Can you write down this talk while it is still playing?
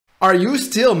Are you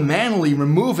still manually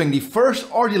removing the first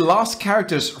or the last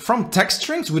characters from text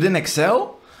strings within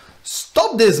Excel?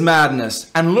 Stop this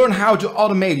madness and learn how to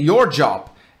automate your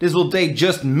job. This will take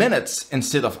just minutes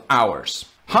instead of hours.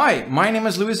 Hi, my name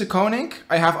is Louis de Koning.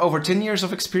 I have over 10 years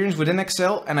of experience within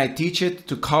Excel and I teach it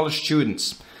to college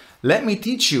students. Let me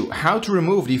teach you how to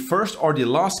remove the first or the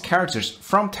last characters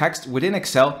from text within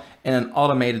Excel in an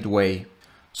automated way.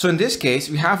 So in this case,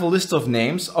 we have a list of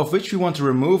names of which we want to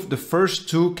remove the first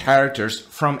 2 characters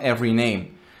from every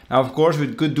name. Now, of course,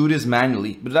 we could do this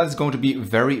manually, but that's going to be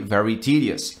very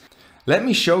tedious. Let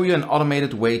me show you an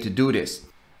automated way to do this.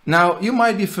 Now, you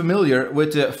might be familiar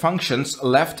with the functions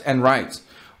left and right.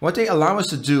 What they allow us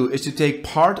to do is to take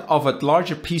part of a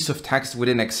larger piece of text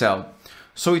within Excel.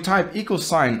 So we type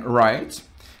 $right,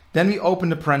 then we open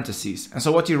the parentheses. And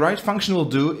so what the right function will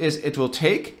do is it will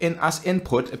take in as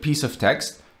input a piece of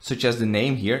text, such as the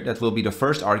name here, that will be the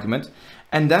first argument,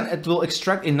 and then it will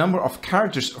extract a number of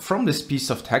characters from this piece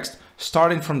of text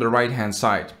starting from the right hand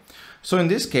side. So in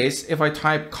this case, if I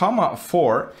type comma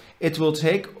 4, it will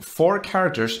take 4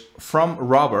 characters from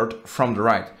Robert from the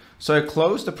right. So I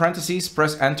close the parentheses,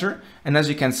 press enter, and as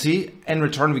you can see, in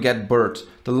return we get Bert,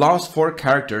 the last 4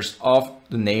 characters of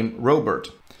the name Robert.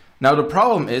 Now the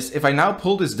problem is, if I now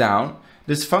pull this down,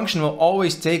 this function will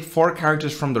always take 4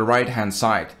 characters from the right hand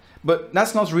side. But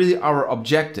that's not really our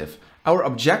objective. Our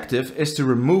objective is to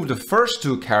remove the first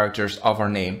 2 characters of our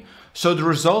name. So the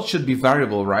result should be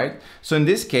variable, right? So in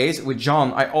this case, with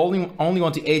John, I only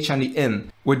want the H and the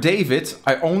N. With David,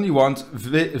 I only want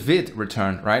vid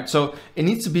return, right? So it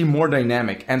needs to be more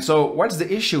dynamic. And so what's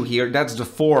the issue here? That's the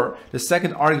 4, the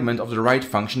second argument of the right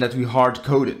function that we hard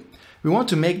coded. We want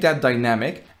to make that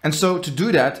dynamic. And so to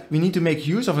do that, we need to make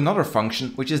use of another function,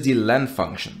 which is the Len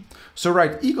function. So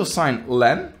write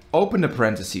 =Len, open the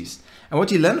parentheses. And what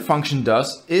the Len function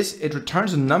does is it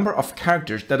returns the number of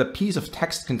characters that a piece of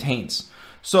text contains.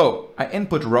 So I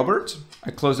input Robert,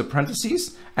 I close the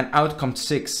parentheses, and out comes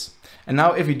 6. And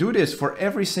now if we do this for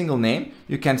every single name,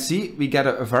 you can see we get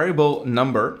a variable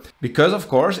number because of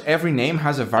course every name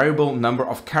has a variable number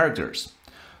of characters.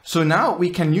 So now we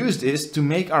can use this to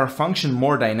make our function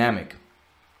more dynamic.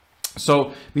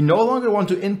 So we no longer want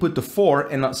to input the 4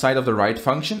 inside of the right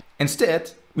function.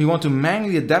 Instead, we want to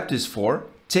manually adapt this 4,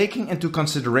 taking into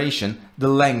consideration the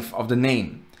length of the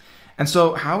name. And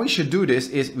so how we should do this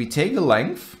is we take the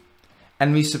length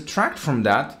and we subtract from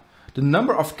that the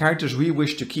number of characters we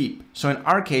wish to keep. So in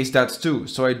our case, that's 2.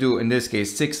 So I do, in this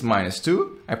case, 6 minus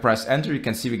 2. I press enter, you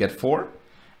can see we get 4.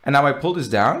 And now I pull this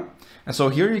down. And so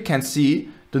here you can see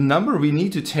the number we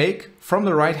need to take from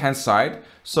the right hand side.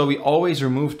 So we always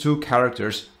remove 2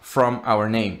 characters from our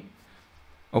name.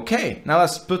 Okay, now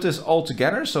let's put this all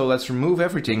together. So let's remove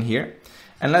everything here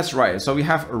and let's write it. So we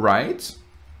have right.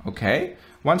 Okay.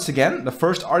 Once again, the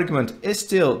first argument is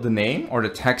still the name or the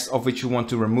text of which you want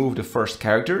to remove the first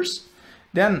characters.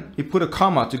 Then you put a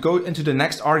comma to go into the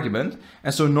next argument.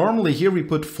 And so normally here we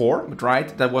put 4, but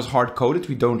right, that was hard coded.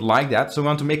 We don't like that. So we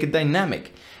want to make it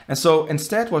dynamic. And so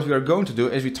instead what we are going to do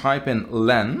is we type in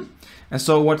Len. And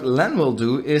so what Len will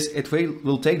do is it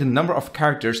will take the number of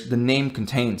characters the name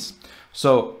contains.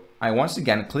 So I once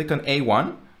again click on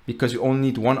A1 because you only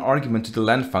need 1 argument to the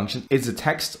Len function. It's the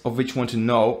text of which you want to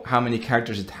know how many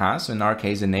characters it has. So in our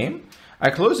case, the name. I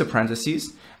close the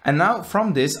parentheses. And now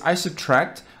from this, I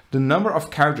subtract the number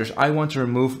of characters I want to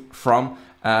remove from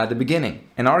the beginning.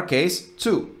 In our case,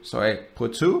 2. So I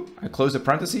put 2, I close the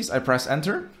parentheses, I press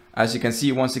enter. As you can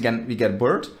see, once again, we get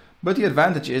Bert. But the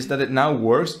advantage is that it now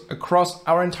works across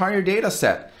our entire data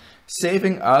set,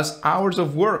 saving us hours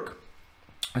of work.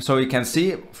 So you can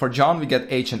see for John, we get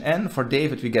H and N. For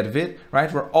David, we get vid,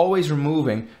 right? We're always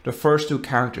removing the first 2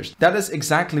 characters. That is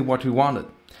exactly what we wanted.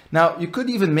 Now, you could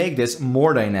even make this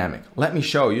more dynamic. Let me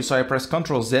show you. So I press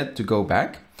Ctrl Z to go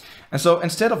back. And so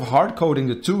instead of hard coding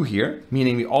the 2 here,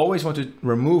 meaning we always want to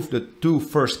remove the 2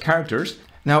 first characters,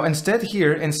 now instead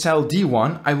here in cell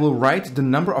D1, I will write the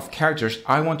number of characters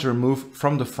I want to remove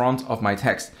from the front of my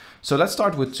text. So let's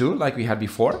start with 2 like we had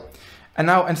before. And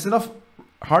now instead of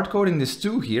hard coding this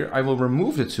 2 here, I will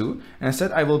remove the 2 and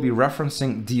instead I will be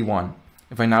referencing D1.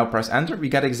 If I now press enter, we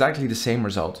get exactly the same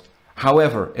result.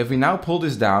 However, if we now pull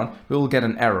this down, we will get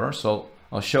an error. So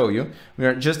I'll show you. We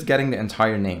are just getting the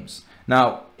entire names.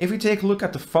 Now, if we take a look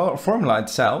at the formula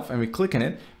itself and we click on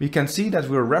it, we can see that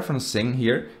we're referencing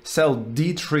here cell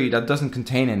D3 that doesn't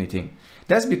contain anything.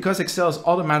 That's because Excel is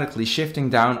automatically shifting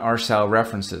down our cell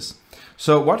references.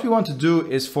 So what we want to do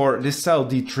is for this cell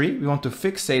D3, we want to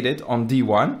fixate it on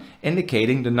D1,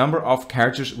 indicating the number of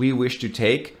characters we wish to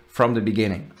take from the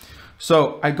beginning.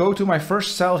 So I go to my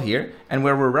first cell here, and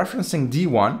where we're referencing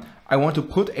D1, I want to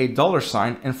put a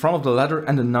 $sign in front of the letter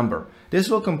and the number. This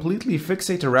will completely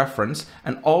fixate the reference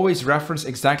and always reference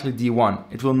exactly D1.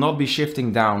 It will not be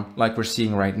shifting down like we're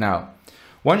seeing right now.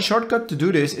 One shortcut to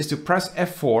do this is to press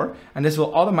F4, and this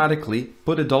will automatically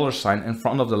put a $sign in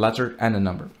front of the letter and the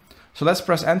number. So let's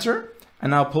press enter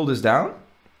and now pull this down.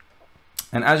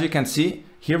 And as you can see,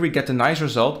 here we get the nice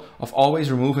result of always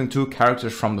removing 2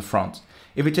 characters from the front.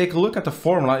 If we take a look at the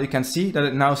formula, you can see that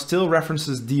it now still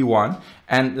references D1,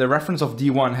 and the reference of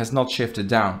D1 has not shifted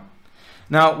down.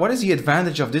 Now, what is the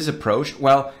advantage of this approach?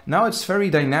 Well, now it's very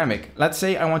dynamic. Let's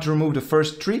say I want to remove the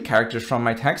first 3 characters from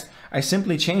my text. I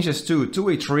simply change this to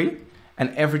a 3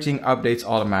 and everything updates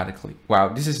automatically. Wow,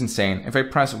 this is insane. If I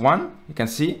press 1, you can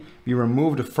see we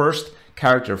remove the first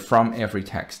character from every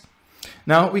text.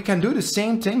 Now we can do the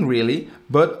same thing really,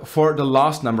 but for the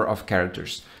last number of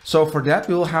characters. So for that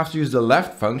we will have to use the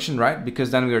left function, right?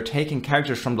 Because then we are taking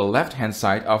characters from the left hand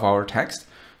side of our text.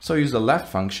 So use the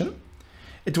left function.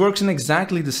 It works in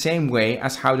exactly the same way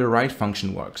as how the right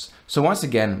function works. So once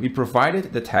again, we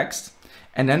provided the text,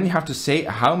 and then we have to say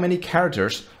how many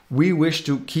characters we wish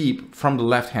to keep from the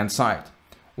left hand side.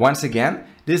 Once again,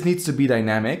 this needs to be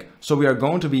dynamic, so we are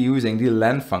going to be using the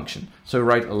len function. So we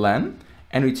write len,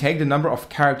 and we take the number of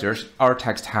characters our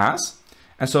text has,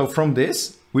 and so from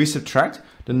this we subtract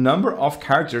the number of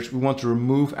characters we want to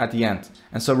remove at the end.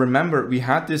 And so remember, we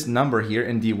had this number here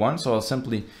in D1, so I'll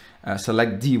simply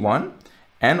select D1,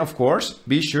 and of course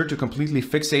be sure to completely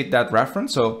fixate that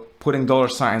reference, so putting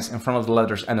 $signs in front of the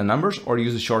letters and the numbers, or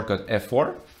use the shortcut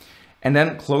F4, and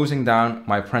then closing down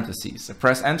my parentheses. I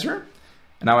press enter,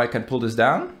 and now I can pull this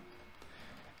down,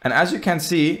 and as you can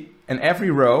see, in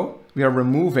every row we are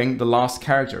removing the last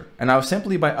character. And now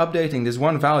simply by updating this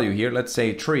one value here, let's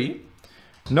say 3,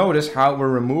 notice how we're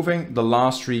removing the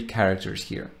last 3 characters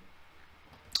here.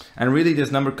 And really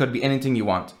this number could be anything you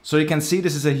want. So you can see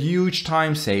this is a huge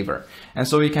time saver. And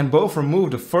so you can both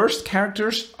remove the first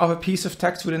characters of a piece of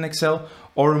text within Excel,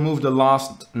 or remove the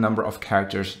last number of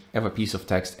characters of a piece of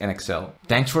text in Excel.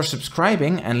 Thanks for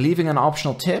subscribing and leaving an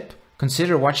optional tip.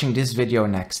 Consider watching this video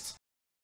next.